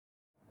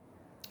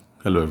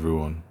Hello,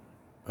 everyone.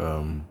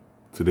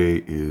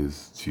 Today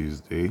is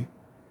Tuesday.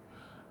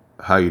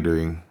 How you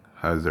doing?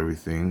 How's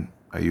everything?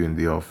 Are you in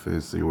the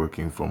office? Are you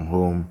working from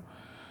home?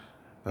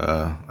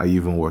 Are you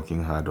even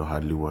working hard or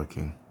hardly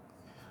working?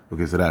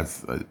 Okay, so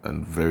that's a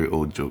very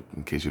old joke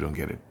in case you don't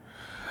get it.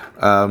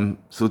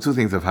 So two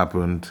things have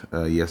happened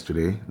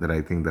yesterday that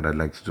I think that I'd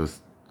like to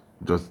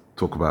just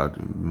talk about.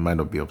 It might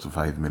not be up to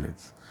 5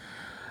 minutes.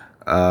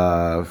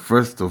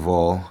 First of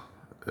all,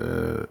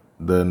 the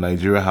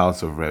Nigeria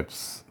House of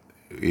Reps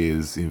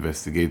is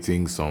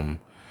investigating some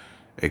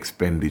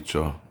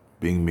expenditure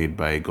being made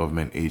by a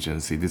government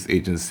agency. This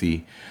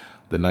agency,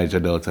 the Niger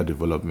Delta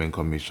Development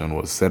Commission,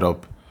 was set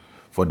up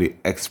for the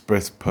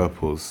express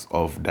purpose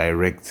of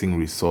directing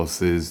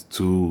resources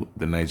to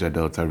the Niger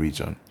Delta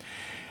region.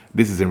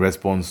 This is in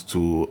response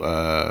to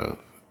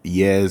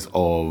years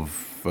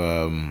of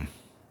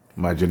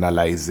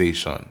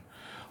marginalization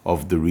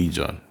of the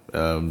region.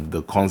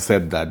 The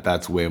concept that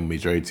that's where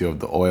majority of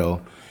the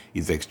oil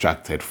is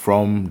extracted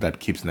from, that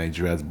keeps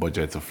Nigeria's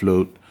budget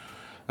afloat,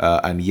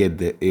 and yet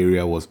the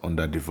area was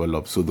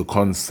underdeveloped. So the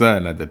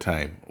concern at the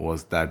time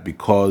was that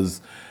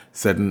because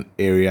certain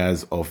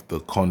areas of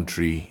the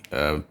country,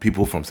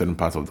 people from certain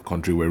parts of the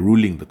country were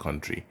ruling the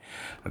country,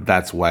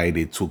 that's why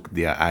they took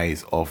their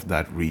eyes off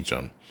that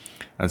region.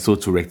 And so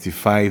to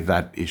rectify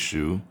that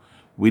issue,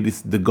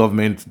 the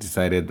government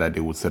decided that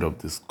they would set up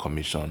this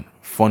commission,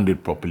 fund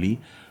it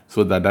properly,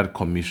 so that that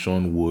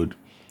commission would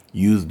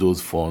use those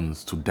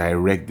funds to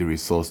direct the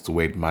resource to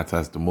where it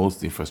matters the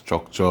most: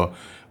 infrastructure,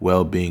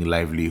 well-being,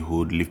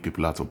 livelihood, lift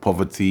people out of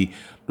poverty,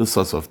 those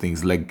sorts of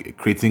things, like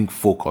creating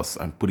focus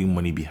and putting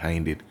money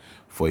behind it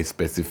for a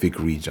specific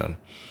region.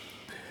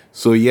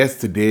 So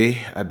yesterday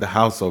at the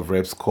House of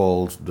Reps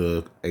called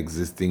the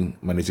existing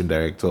managing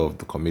director of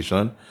the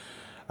commission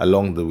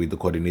with the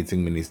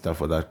coordinating minister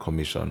for that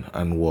commission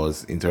and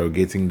was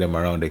interrogating them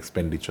around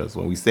expenditures.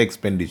 When we say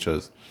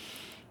expenditures,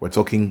 we're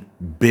talking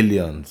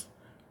billions,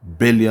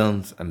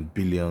 billions and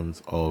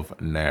billions of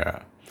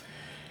naira.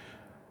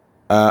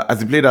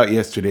 As it played out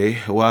yesterday,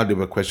 while they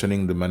were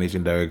questioning the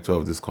managing director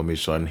of this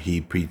commission, he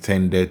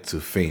pretended to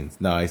faint.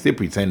 Now, I say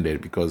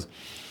pretended because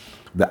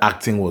the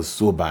acting was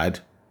so bad.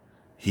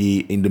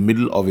 In the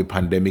middle of a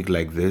pandemic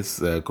like this,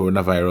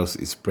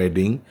 coronavirus is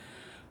spreading.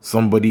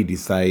 Somebody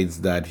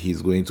decides that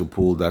he's going to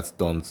pull that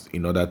stunt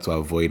in order to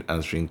avoid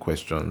answering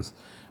questions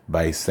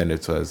by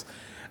senators.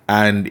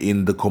 And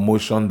in the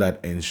commotion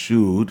that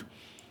ensued,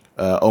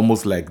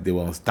 almost like they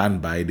were on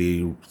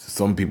standby,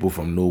 some people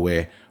from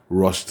nowhere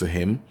rushed to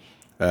him,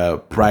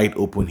 pried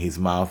open his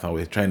mouth, and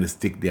were trying to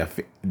stick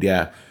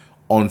their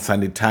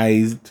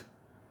unsanitized,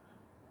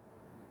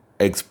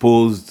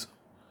 exposed,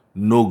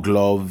 no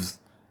gloves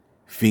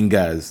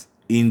fingers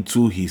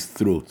into his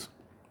throat.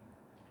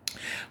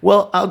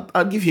 Well,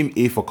 I'll give him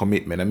A for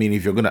commitment. I mean,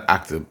 if you're going to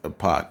act a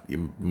part,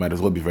 you might as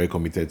well be very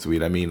committed to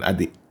it. I mean,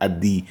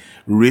 at the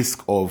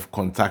risk of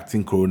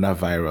contacting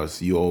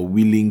coronavirus, you're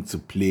willing to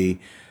play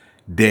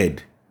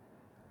dead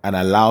and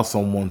allow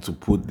someone to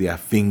put their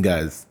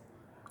fingers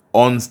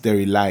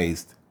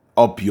unsterilized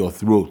up your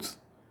throat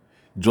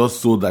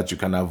just so that you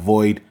can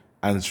avoid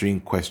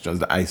answering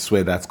questions. I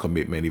swear that's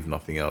commitment, if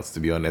nothing else, to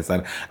be honest.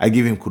 And I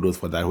give him kudos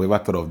for that. Whoever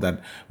thought of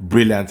that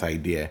brilliant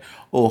idea.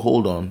 Oh,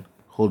 hold on.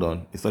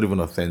 It's not even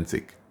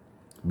authentic.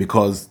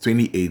 Because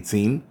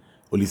 2018,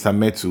 Olisa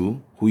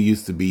Metu, who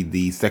used to be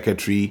the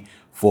secretary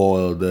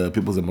for the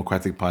People's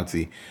Democratic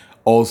Party,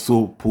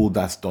 also pulled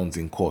that stunt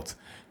in court.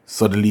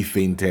 Suddenly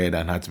fainted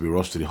and had to be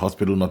rushed to the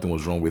hospital. Nothing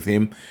was wrong with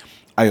him.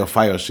 Ayo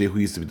Fayose, who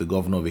used to be the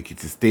governor of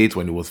Ekiti State,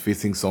 when he was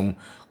facing some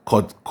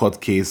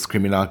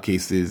criminal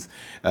cases,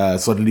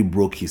 suddenly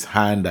broke his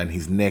hand and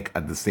his neck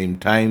at the same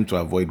time to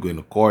avoid going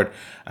to court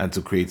and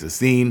to create a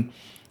scene.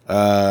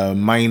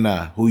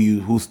 Minor,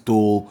 who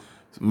stole,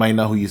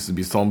 Minor, who used to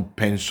be some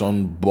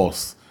pension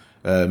boss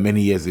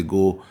many years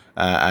ago,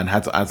 and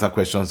had to answer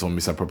questions on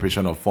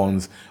misappropriation of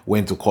funds,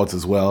 went to court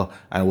as well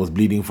and was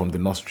bleeding from the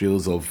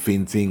nostrils of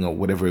fainting or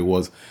whatever it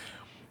was.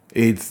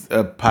 It's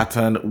a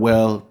pattern,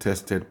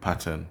 well-tested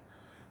pattern.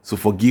 So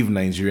forgive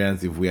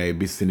Nigerians if we are a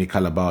bit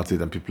cynical about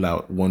it and people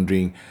are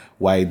wondering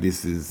why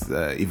this is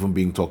even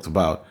being talked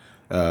about.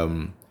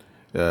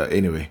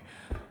 Anyway,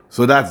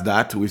 so that's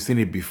that. We've seen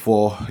it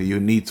before. You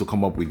need to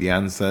come up with the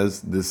answers.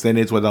 The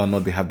Senate, whether or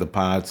not they have the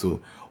power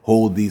to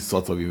hold these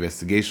sorts of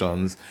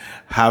investigations,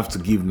 have to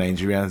give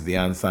Nigerians the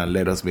answer and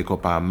let us make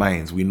up our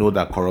minds. We know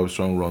that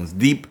corruption runs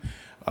deep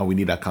and we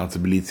need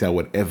accountability at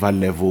whatever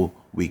level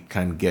we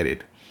can get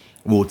it.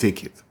 We'll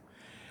take it.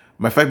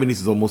 My 5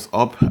 minutes is almost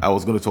up. I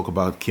was going to talk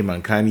about Kim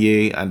and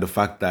Kanye and the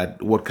fact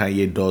that what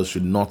Kanye does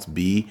should not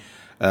be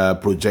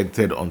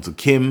projected onto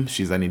Kim.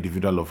 She's an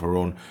individual of her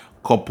own.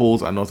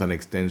 Couples are not an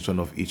extension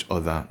of each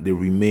other. They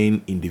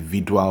remain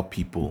individual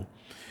people.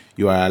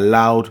 You are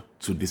allowed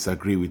to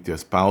disagree with your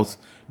spouse.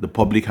 The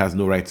public has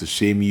no right to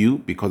shame you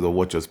because of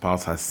what your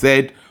spouse has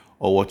said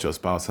or what your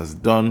spouse has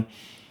done.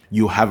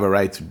 You have a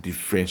right to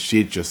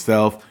differentiate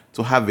yourself,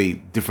 to have a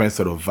different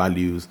set of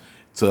values,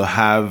 to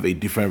have a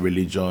different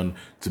religion,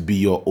 to be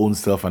your own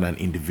self and an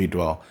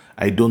individual.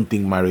 I don't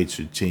think marriage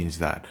should change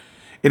that.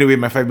 Anyway,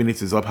 my 5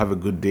 minutes is up. Have a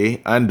good day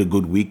and a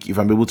good week. If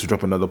I'm able to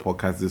drop another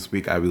podcast this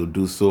week, I will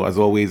do so. As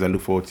always, I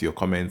look forward to your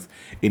comments,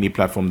 any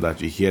platform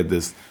that you hear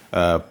this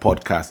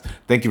podcast.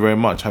 Thank you very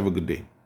much. Have a good day.